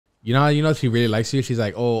she really likes you. She's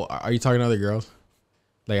like, oh, are you talking to other girls?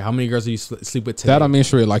 Like, how many girls do you sleep with today? That don't mean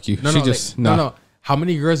she really like you. No. How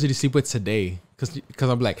many girls did you sleep with today? Because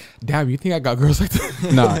I'm like, damn, you think I got girls like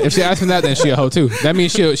that? Nah, if she asking that, then she a hoe too. That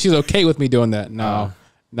means she's okay with me doing that. No.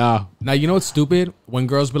 Now you know what's stupid? When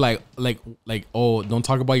girls be like, oh, don't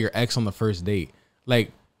talk about your ex on the first date.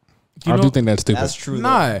 Like, I do think that's stupid. That's true.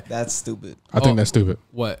 Nah, that's stupid. I think that's stupid.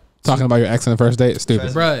 What? Talking about your ex on the first date? It's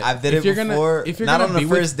stupid. Bruh, I've did it before. If you're not gonna on the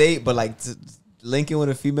first date, but like linking with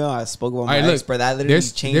a female. I spoke about my ex, bro. That literally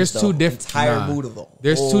changed the entire mood of the whole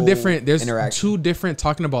There's two different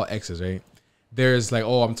talking about exes, right? There's like,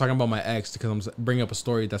 oh, I'm talking about my ex because I'm bringing up a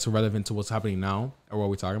story that's relevant to what's happening now or what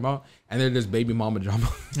we're talking about. And then there's baby mama drama.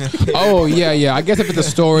 Oh, yeah. I guess if it's a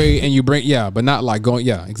story and you bring, but not like going,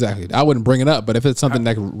 exactly. I wouldn't bring it up, but if it's something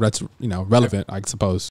that's relevant, I suppose.